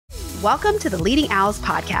Welcome to the Leading Owls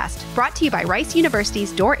podcast, brought to you by Rice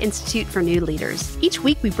University's Doerr Institute for New Leaders. Each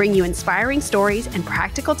week, we bring you inspiring stories and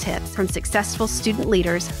practical tips from successful student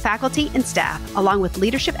leaders, faculty, and staff, along with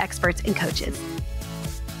leadership experts and coaches.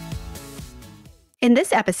 In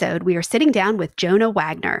this episode, we are sitting down with Jonah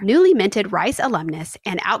Wagner, newly minted Rice alumnus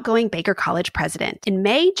and outgoing Baker College president. In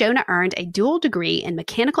May, Jonah earned a dual degree in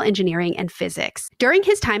mechanical engineering and physics. During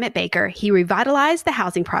his time at Baker, he revitalized the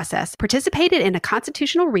housing process, participated in a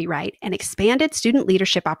constitutional rewrite, and expanded student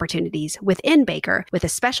leadership opportunities within Baker with a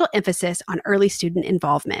special emphasis on early student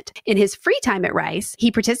involvement. In his free time at Rice,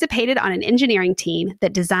 he participated on an engineering team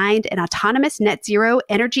that designed an autonomous net zero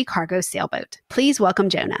energy cargo sailboat. Please welcome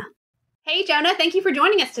Jonah. Hey, Jonah, thank you for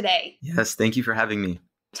joining us today. Yes, thank you for having me.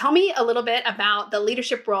 Tell me a little bit about the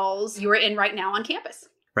leadership roles you are in right now on campus.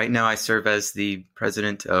 Right now, I serve as the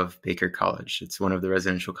president of Baker College. It's one of the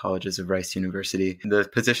residential colleges of Rice University. The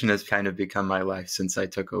position has kind of become my life since I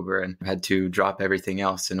took over and had to drop everything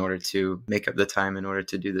else in order to make up the time in order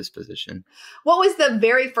to do this position. What was the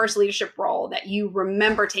very first leadership role that you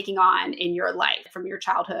remember taking on in your life from your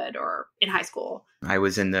childhood or in high school? I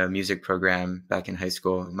was in the music program back in high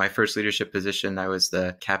school. My first leadership position, I was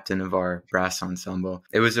the captain of our brass ensemble.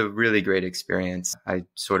 It was a really great experience. I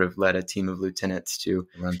sort of led a team of lieutenants to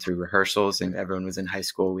run through rehearsals, and everyone was in high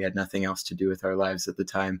school. We had nothing else to do with our lives at the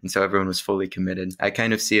time. And so everyone was fully committed. I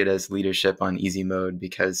kind of see it as leadership on easy mode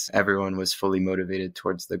because everyone was fully motivated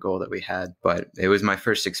towards the goal that we had. But it was my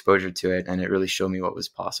first exposure to it, and it really showed me what was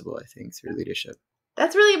possible, I think, through leadership.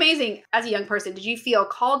 That's really amazing. As a young person, did you feel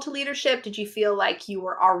called to leadership? Did you feel like you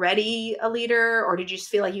were already a leader, or did you just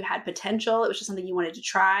feel like you had potential? It was just something you wanted to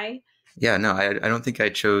try? Yeah, no, I don't think I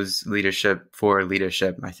chose leadership for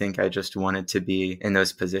leadership. I think I just wanted to be in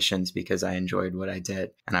those positions because I enjoyed what I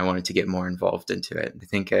did and I wanted to get more involved into it. I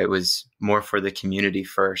think it was more for the community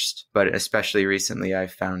first, but especially recently, I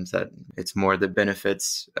found that it's more the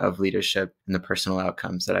benefits of leadership and the personal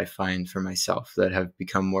outcomes that I find for myself that have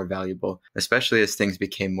become more valuable, especially as things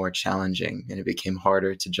became more challenging and it became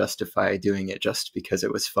harder to justify doing it just because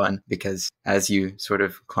it was fun. Because as you sort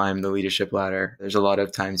of climb the leadership ladder, there's a lot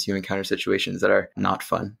of times you encounter situations that are not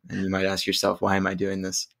fun. And you might ask yourself, why am I doing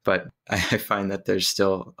this? But I find that there's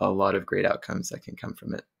still a lot of great outcomes that can come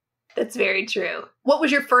from it. That's very true. What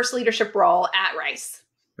was your first leadership role at Rice?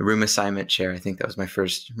 A room assignment chair. I think that was my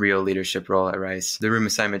first real leadership role at Rice. The room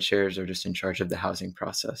assignment chairs are just in charge of the housing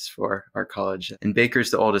process for our college. And Baker's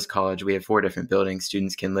the oldest college. We have 4 different buildings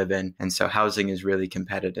students can live in. And so housing is really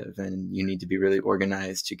competitive and you need to be really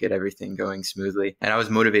organized to get everything going smoothly. And I was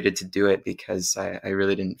motivated to do it because I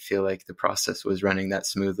really didn't feel like the process was running that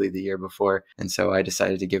smoothly the year before. And so I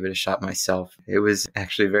decided to give it a shot myself. It was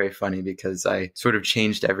actually very funny because I sort of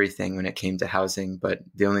changed everything when it came to housing. But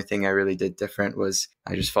the only thing I really did different was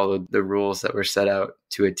I just followed the rules that were set out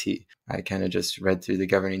to a T. I kind of just read through the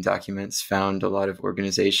governing documents, found a lot of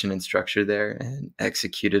organization and structure there, and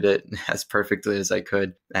executed it as perfectly as I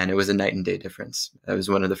could. And it was a night and day difference. That was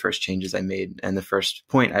one of the first changes I made. And the first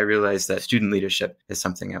point I realized that student leadership is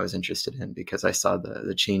something I was interested in because I saw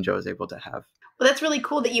the change I was able to have. Well, that's really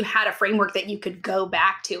cool that you had a framework that you could go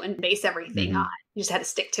back to and base everything on. You just had to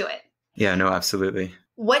stick to it. Yeah, no, absolutely.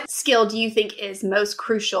 What skill do you think is most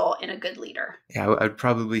crucial in a good leader? Yeah, I would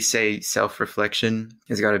probably say self-reflection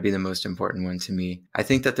has got to be the most important one to me. I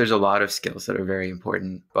think that there's a lot of skills that are very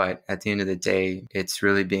important, but at the end of the day, it's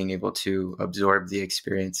really being able to absorb the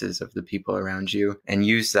experiences of the people around you and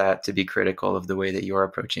use that to be critical of the way that you're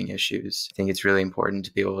approaching issues. I think it's really important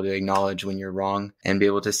to be able to acknowledge when you're wrong and be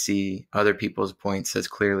able to see other people's points as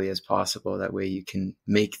clearly as possible. That way you can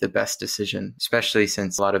make the best decision, especially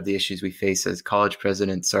since a lot of the issues we face as college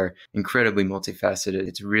presidents are incredibly multifaceted.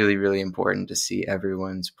 It's really, really important to see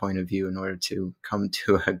everyone's point of view in order to come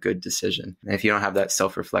to a good decision. And if you don't have that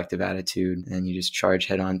self-reflective attitude and you just charge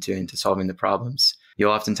head on into solving the problems,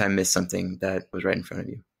 you'll oftentimes miss something that was right in front of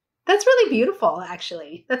you. That's really beautiful,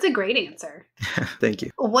 actually. That's a great answer. Thank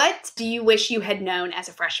you. What do you wish you had known as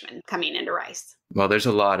a freshman coming into Rice? Well, there's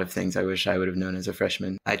a lot of things I wish I would have known as a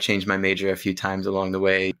freshman. I changed my major a few times along the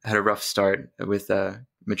way. I had a rough start with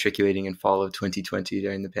matriculating in fall of 2020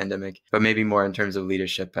 during the pandemic, but maybe more in terms of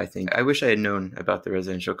leadership. I think I wish I had known about the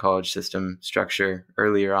residential college system structure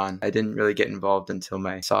earlier on. I didn't really get involved until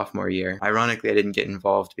my sophomore year. Ironically, I didn't get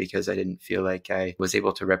involved because I didn't feel like I was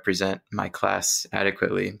able to represent my class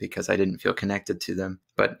adequately because I didn't feel connected to them.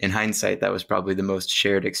 But in hindsight, that was probably the most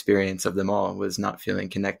shared experience of them all, was not feeling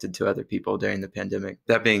connected to other people during the pandemic.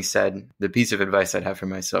 That being said, the piece of advice I'd have for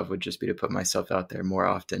myself would just be to put myself out there more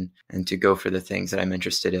often and to go for the things that I'm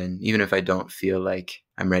interested in, even if I don't feel like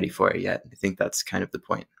I'm ready for it yet. I think that's kind of the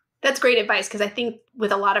point. That's great advice because I think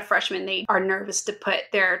with a lot of freshmen, they are nervous to put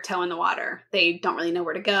their toe in the water. They don't really know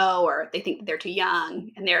where to go, or they think that they're too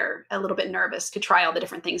young and they're a little bit nervous to try all the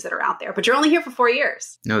different things that are out there. But you're only here for 4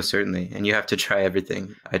 years. No, certainly. And you have to try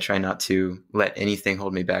everything. I try not to let anything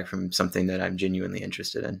hold me back from something that I'm genuinely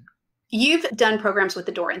interested in. You've done programs with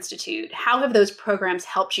the Doerr Institute. How have those programs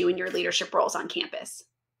helped you in your leadership roles on campus?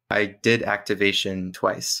 I did activation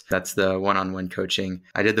twice. That's the one-on-one coaching.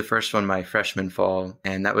 I did the first one my freshman fall,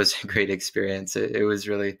 and that was a great experience. It was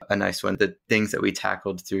really a nice one. The things that we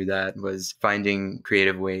tackled through that was finding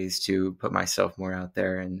creative ways to put myself more out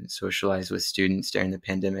there and socialize with students during the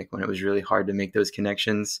pandemic when it was really hard to make those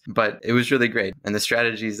connections. But it was really great. And the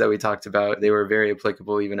strategies that we talked about, they were very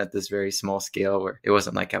applicable even at this very small scale where it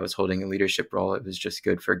wasn't like I was holding a leadership role. It was just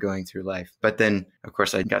good for going through life. But then, of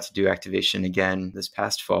course, I got to do activation again this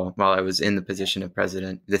past fall. While I was in the position of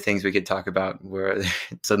president, the things we could talk about were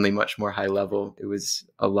suddenly much more high level. It was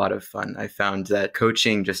a lot of fun. I found that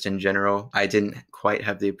coaching just in general, I didn't quite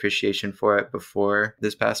have the appreciation for it before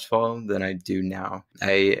this past fall than I do now.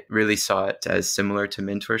 I really saw it as similar to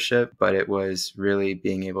mentorship, but it was really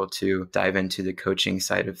being able to dive into the coaching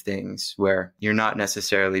side of things where you're not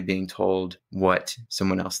necessarily being told what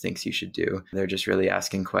someone else thinks you should do. They're just really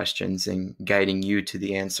asking questions and guiding you to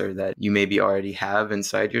the answer that you maybe already have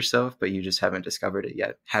inside yourself, but you just haven't discovered it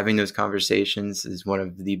yet. Having those conversations is one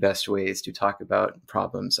of the best ways to talk about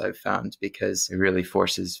problems I've found because it really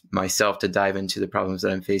forces myself to dive into the problems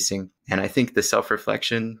that I'm facing. And I think the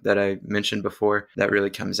self-reflection that I mentioned before, that really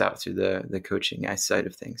comes out through the coaching side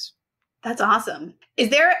of things. That's awesome. Is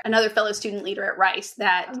there another fellow student leader at Rice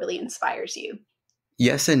that really inspires you?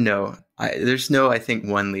 Yes and no. There's no, I think,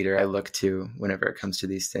 one leader I look to whenever it comes to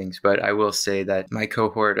these things. But I will say that my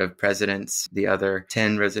cohort of presidents, the other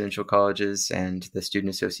 10 residential colleges and the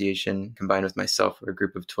Student Association, combined with myself, we're a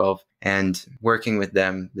group of 12. And working with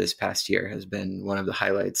them this past year has been one of the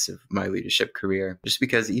highlights of my leadership career, just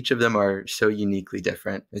because each of them are so uniquely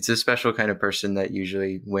different. It's a special kind of person that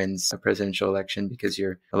usually wins a presidential election because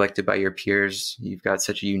you're elected by your peers. You've got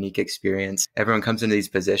such a unique experience. Everyone comes into these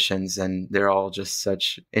positions and they're all just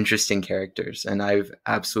such interesting characters. And I've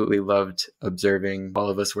absolutely loved observing all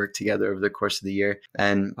of us work together over the course of the year.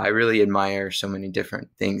 And I really admire so many different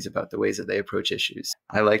things about the ways that they approach issues.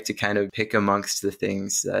 I like to kind of pick amongst the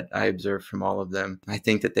things that I observe from all of them. I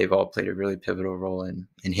think that they've all played a really pivotal role in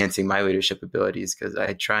enhancing my leadership abilities because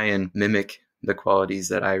I try and mimic the qualities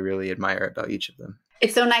that I really admire about each of them.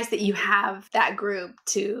 It's so nice that you have that group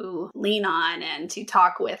to lean on and to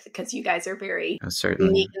talk with because you guys are very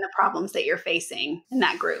unique in the problems that you're facing in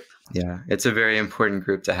that group. Yeah, it's a very important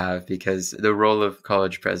group to have because the role of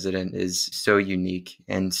college president is so unique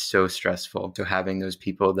and so stressful. So having those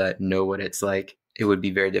people that know what it's like, it would be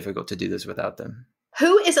very difficult to do this without them.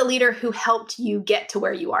 Who is a leader who helped you get to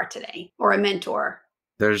where you are today, or a mentor?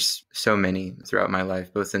 There's so many throughout my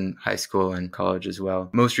life, both in high school and college as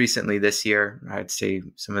well. Most recently this year, I'd say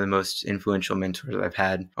some of the most influential mentors I've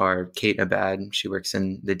had are Kate Abad. She works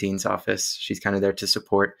in the dean's office. She's kind of there to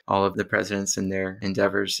support all of the presidents in their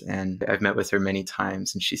endeavors. And I've met with her many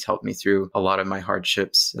times, and she's helped me through a lot of my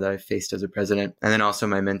hardships that I've faced as a president. And then also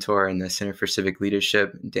my mentor in the Center for Civic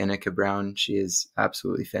Leadership, Danica Brown. She is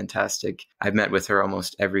absolutely fantastic. I've met with her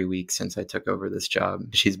almost every week since I took over this job.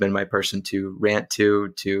 She's been my person to rant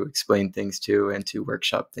to explain things to, and to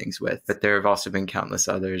workshop things with. But there have also been countless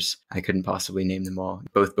others. I couldn't possibly name them all,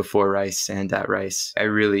 both before Rice and at Rice. I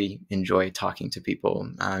really enjoy talking to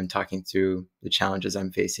people and talking through the challenges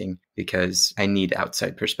I'm facing because I need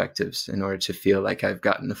outside perspectives in order to feel like I've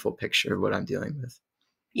gotten the full picture of what I'm dealing with.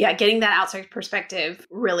 Yeah, getting that outside perspective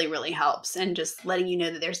really, really helps. And just letting you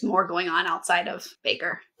know that there's more going on outside of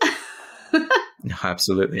Baker. No,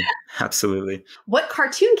 absolutely. Absolutely. What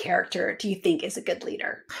cartoon character do you think is a good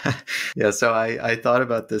leader? Yeah, so I thought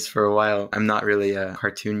about this for a while. I'm not really a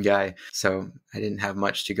cartoon guy, so I didn't have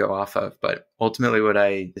much to go off of. But ultimately what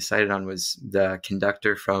I decided on was the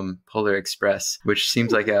conductor from Polar Express, which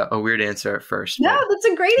seems like a weird answer at first. No, that's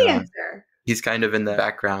a great answer. He's kind of in the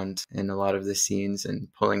background in a lot of the scenes and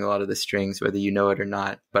pulling a lot of the strings, whether you know it or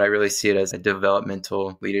not. But I really see it as a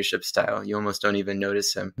developmental leadership style. You almost don't even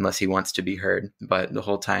notice him unless he wants to be heard. But the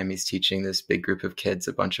whole time he's teaching this big group of kids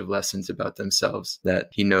a bunch of lessons about themselves that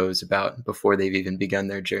he knows about before they've even begun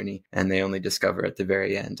their journey. And they only discover at the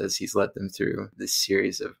very end as he's led them through this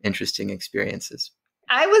series of interesting experiences.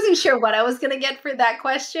 I wasn't sure what I was going to get for that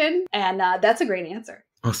question. And that's a great answer.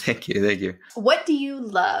 Well, thank you. Thank you. What do you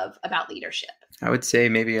love about leadership? I would say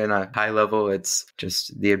maybe on a high level, it's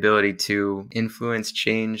just the ability to influence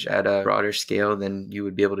change at a broader scale than you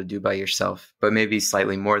would be able to do by yourself. But maybe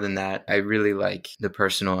slightly more than that, I really like the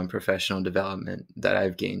personal and professional development that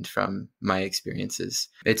I've gained from my experiences.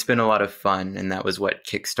 It's been a lot of fun, and that was what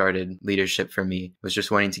kickstarted leadership for me, was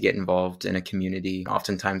just wanting to get involved in a community.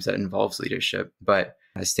 Oftentimes that involves leadership, but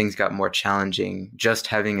as things got more challenging, just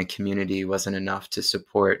having a community wasn't enough to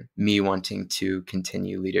support me wanting to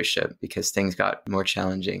continue leadership, because things got more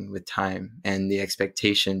challenging with time and the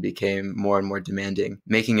expectation became more and more demanding.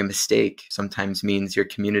 Making a mistake sometimes means your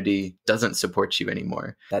community doesn't support you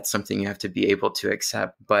anymore. That's something you have to be able to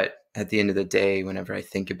accept. But at the end of the day, whenever I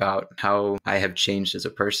think about how I have changed as a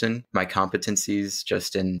person, my competencies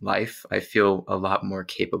just in life, I feel a lot more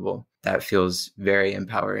capable. That feels very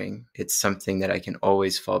empowering. It's something that I can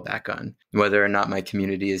always fall back on, whether or not my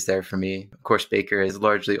community is there for me. Of course, Baker has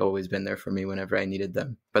largely always been there for me whenever I needed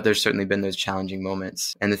them. But there's certainly been those challenging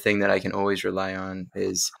moments. And the thing that I can always rely on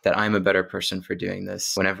is that I'm a better person for doing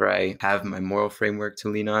this. Whenever I have my moral framework to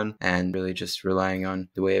lean on and really just relying on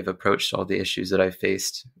the way I've approached all the issues that I've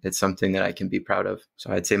faced, it's something that I can be proud of.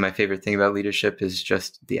 So I'd say my favorite thing about leadership is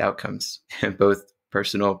just the outcomes, both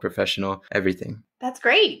personal, professional, everything. That's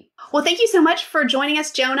great. Well, thank you so much for joining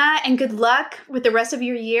us, Jonah, and good luck with the rest of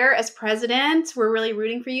your year as president. We're really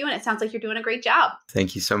rooting for you, and it sounds like you're doing a great job.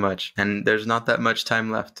 Thank you so much. And there's not that much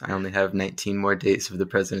time left. I only have 19 more days of the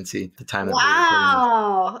presidency at the time that we're recording.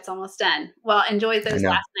 Wow, it's almost done. Well, enjoy those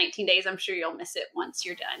last 19 days. I'm sure you'll miss it once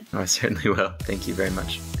you're done. Oh, I certainly will. Thank you very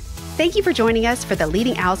much. Thank you for joining us for the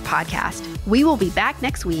Leading Owls podcast. We will be back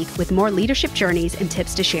next week with more leadership journeys and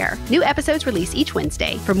tips to share. New episodes release each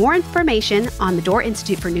Wednesday. For more information on the Doerr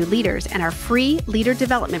Institute for New Leaders and our free leader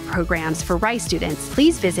development programs for Rice students,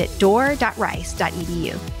 please visit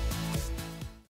doerr.rice.edu.